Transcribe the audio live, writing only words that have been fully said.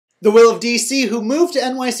the Will of DC, who moved to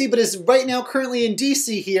NYC but is right now currently in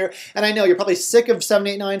DC here. And I know you're probably sick of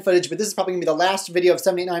 789 footage, but this is probably going to be the last video of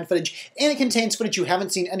 789 footage, and it contains footage you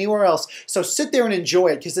haven't seen anywhere else. So sit there and enjoy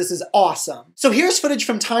it, because this is awesome. So here's footage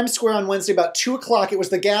from Times Square on Wednesday about 2 o'clock. It was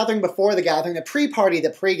the gathering before the gathering, the pre-party,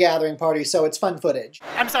 the pre-gathering party, so it's fun footage.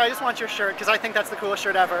 I'm sorry, I just want your shirt, because I think that's the coolest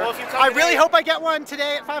shirt ever. Well, I really hope I get one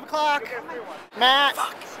today at 5 o'clock. Matt,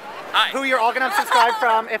 who you're all going to subscribe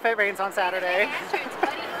from if it rains on Saturday.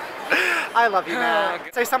 I love you,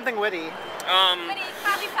 Matt. Say something witty. Witty,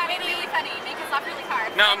 funny, make us laugh really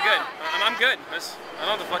hard. No, I'm good. I'm good. I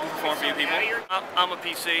don't have to fucking perform for you people. I'm a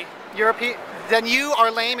PC. You're a PC? Then you are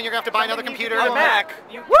lame and you're going to have to buy another computer. I'm a Mac.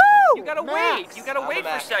 Woo! You gotta wait. You gotta wait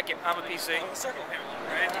for a second. I'm a PC.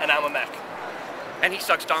 And I'm a Mac. And he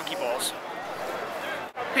sucks donkey balls.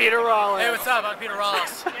 Peter Rollins. Hey, what's up? I'm Peter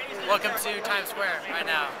Rollins. Welcome to Times Square right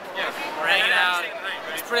now. We're hanging out.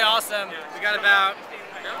 It's pretty awesome. We got about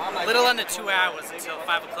a little under 2 hours until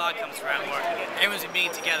 5 o'clock comes around. Everyone's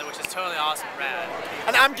meeting together, which is totally awesome, rad.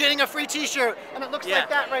 And I'm getting a free t-shirt, and it looks like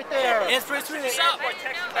that right there. It's pretty sweet.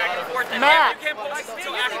 Matt! You can't post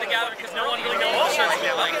until after the gathering because no one really knows what the shirt's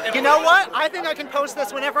gonna be like. You know what? I think I can post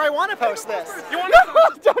this whenever I want to post this. You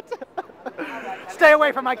want to Stay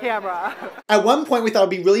away from my camera. At one point, we thought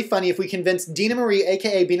it'd be really funny if we convinced Dina Marie,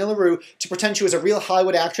 aka Bina LaRue, to pretend she was a real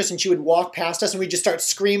Hollywood actress, and she would walk past us, and we'd just start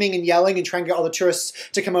screaming and yelling and trying to get all the tourists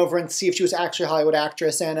to come over and see if she was actually a Hollywood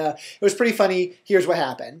actress. And it was pretty funny. Here's what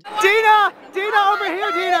happened. Dina! Dina, over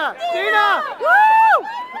here, Dina! Dina! Woo!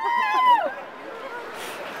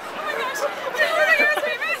 Oh my gosh! You're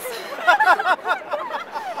famous!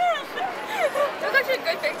 That was actually a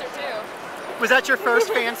good picture too. Was that your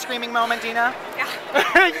first fan screaming moment, Dina? Yeah.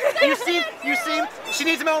 you seem, she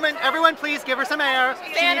needs a moment. Everyone please give her some air.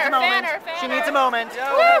 She needs a moment. She needs a moment.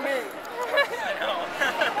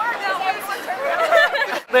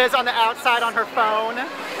 Liz on the outside on her phone.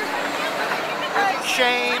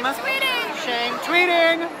 Shame. Shame.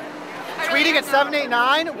 Tweeting. Tweeting at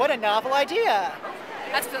 789? What a novel idea.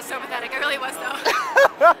 That feels so pathetic. I really was though.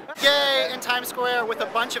 Yay, in Times Square with a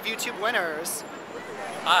bunch of YouTube winners.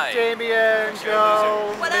 Hi. Damien,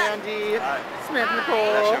 Joe, Mandy, Smith,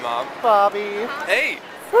 Nicole, Bobby. Hey.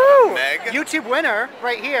 Woo! Meg. YouTube winner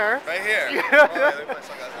right here. Right here.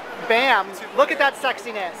 Bam. Look at that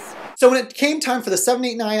sexiness. So when it came time for the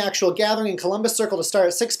 789 actual gathering in Columbus Circle to start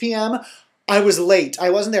at 6 p.m., I was late. I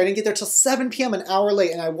wasn't there. I didn't get there till 7 p.m., an hour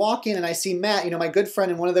late, and I walk in and I see Matt, you know, my good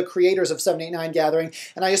friend and one of the creators of 789 Gathering,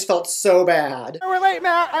 and I just felt so bad. We're late,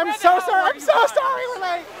 Matt. I'm so sorry. I'm so sorry we're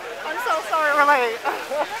late. I'm so sorry we're late.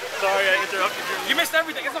 Sorry I interrupted you. You missed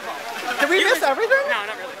everything. It's no problem. Did we miss everything? No,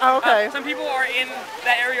 not really. Oh, okay. Some people are in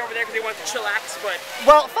that area over there because they want to chillax, but...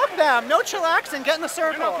 Well, fuck them. No chillaxing. Get in the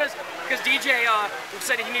circle. No, because DJ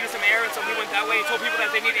said he needed some air, and so he went that way and told people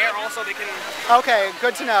that they need air also. They can... Okay,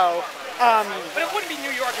 good to know. But it wouldn't be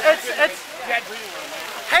New York. It's you had green room.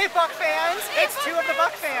 Hey, Buck fans! It's 2 of the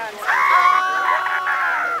Buck fans.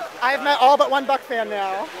 I've met all but 1 Buck fan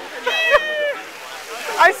now.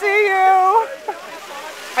 I see you.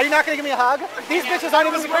 Are you not gonna give me a hug? These bitches aren't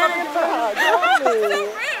even waiting for a hug.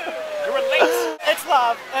 You were late. It's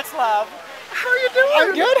love. It's love. How are you doing?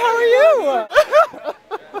 I'm good. How are you?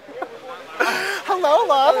 Hello,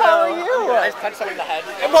 love. Hello. How are you? I just punched someone in the head.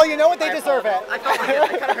 Well, you know what? They deserve it. I kind of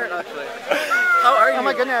hurt actually. How are you? Oh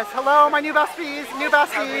my goodness. Hello, my new besties. New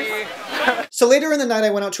besties. So later in the night, I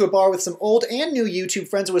went out to a bar with some old and new YouTube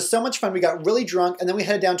friends. It was so much fun. We got really drunk, and then we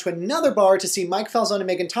headed down to another bar to see Mike Falzone and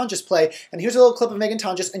Megan Tonjes play. And here's a little clip of Megan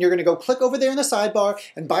Tonjes, and you're going to go click over there in the sidebar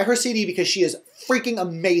and buy her CD because she is freaking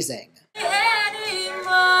amazing.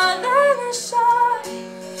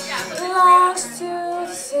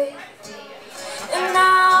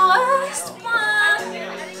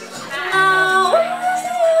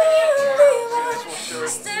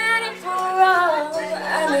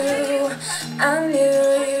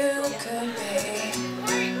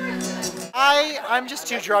 I'm just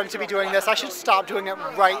too drunk to be doing this. I should stop doing it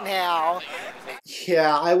right now.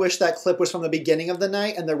 Yeah, I wish that clip was from the beginning of the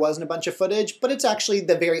night and there wasn't a bunch of footage, but it's actually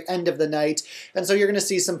the very end of the night. And so you're going to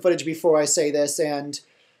see some footage before I say this. And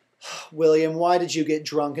William, why did you get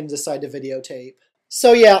drunk and decide to videotape?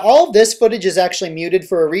 So yeah, all of this footage is actually muted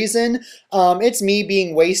for a reason. It's me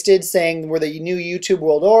being wasted saying we're the new YouTube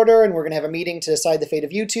world order and we're going to have a meeting to decide the fate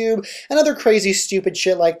of YouTube and other crazy stupid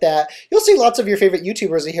shit like that. You'll see lots of your favorite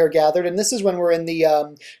YouTubers here gathered, and this is when we're in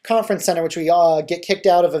the conference center, which we get kicked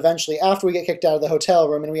out of eventually after we get kicked out of the hotel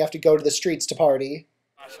room and we have to go to the streets to party.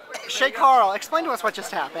 Shay Carl, explain to us what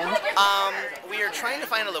just happened. We are trying to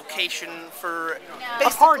find a location for a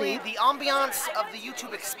party. The ambiance of the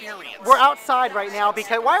YouTube experience. We're outside right now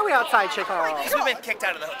because why are we outside, Shay Carl? Because we've been kicked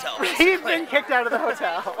out of the hotel. We've been kicked out of the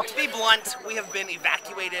hotel. To be blunt, we have been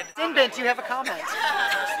evacuated. Sinbint, you have a comment.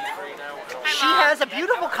 She has a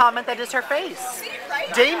beautiful comment that is her face.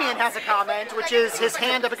 Damien has a comment, which is his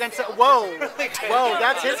hand up against it. Whoa, whoa,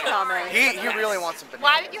 that's his comment. He really wants something.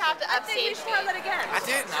 Why did you have to upstage me? I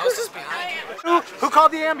didn't. I was just behind you. Who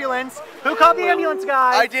called the ambulance? Who called the ambulance,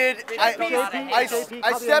 guys? I did.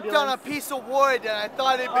 I stepped on a piece of wood and I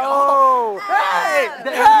thought it'd be. Oh!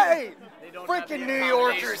 Hey! Freaking New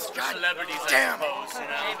Yorkers! God damn it!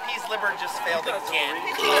 JP's liver just failed again.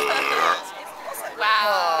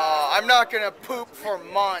 Wow. I'm not gonna poop for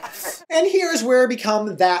months. And here's where I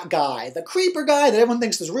become that guy. The creeper guy that everyone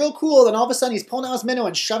thinks is real cool, then all of a sudden he's pulling out his minnow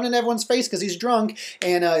and shoving it in everyone's face because he's drunk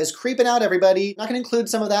and is creeping out everybody. Not gonna include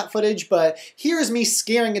some of that footage, but here's me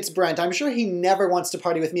scaring It's Brent. I'm sure he never wants to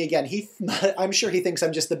party with me again. I'm sure he thinks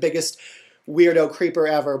I'm just the biggest weirdo creeper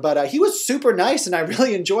ever, but he was super nice and I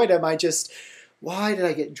really enjoyed him. Why did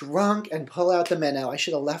I get drunk and pull out the minnow? I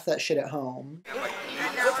should have left that shit at home.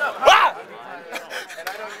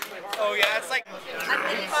 Oh yeah, it's like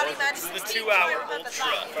the 2-hour ultra.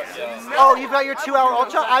 Oh, you've got your 2-hour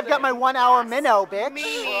ultra? I've got my 1-hour minnow, bitch.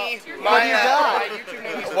 What do you got?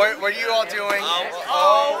 What are you all doing?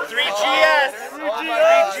 3GS!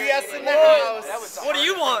 3GS in the house! What do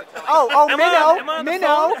you want? Oh, minnow.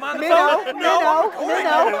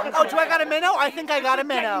 Oh, do I got a minnow? I think I got a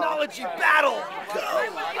minnow. Technology battle!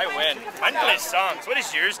 I win. I play songs. What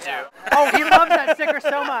does yours do? Oh, he loves that sticker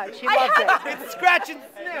so much. He loves it. It's scratch and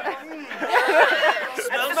sniff. It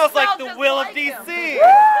smells like the will of DC.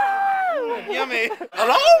 Yummy.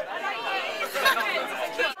 Hello?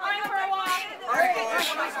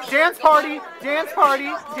 Dance party, dance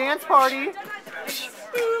party, dance party.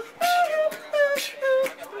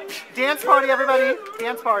 Dance party, everybody.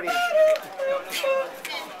 Dance party.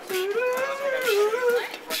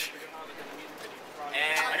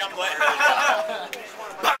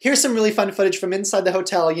 Here's some really fun footage from inside the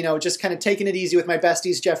hotel, you know, just kind of taking it easy with my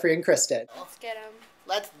besties, Jeffrey and Kristen. Let's get him.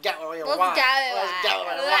 Let's go.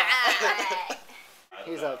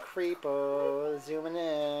 He's a creepo, zooming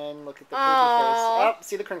in, look at the creepy face. Oh,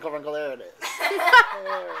 see the crinkle wrinkle, there it is.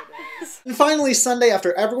 There it is. And finally, Sunday,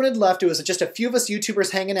 after everyone had left, it was just a few of us YouTubers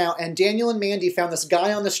hanging out, and Daniel and Mandy found this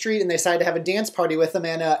guy on the street, and they decided to have a dance party with him,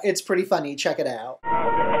 and it's pretty funny. Check it out.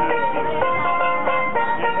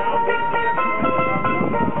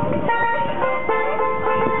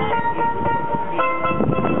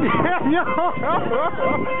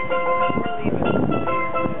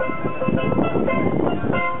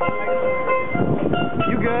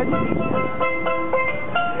 You good?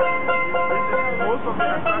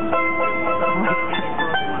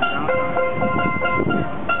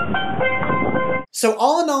 So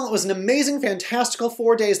all in all, it was an amazing, fantastical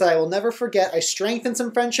 4 days that I will never forget. I strengthened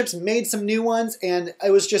some friendships, made some new ones, and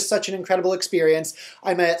it was just such an incredible experience.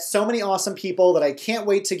 I met so many awesome people that I can't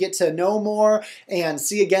wait to get to know more and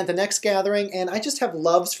see again at the next gathering, and I just have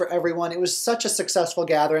loves for everyone. It was such a successful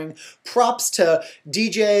gathering. Props to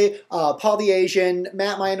DJ, Paul the Asian,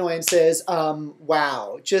 Matt My Annoyances.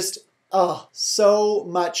 Wow, just... oh, so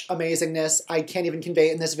much amazingness. I can't even convey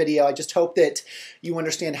it in this video. I just hope that you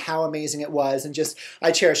understand how amazing it was. And just,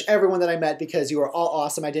 I cherish everyone that I met because you were all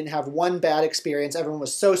awesome. I didn't have one bad experience. Everyone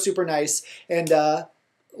was so super nice. And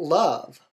love.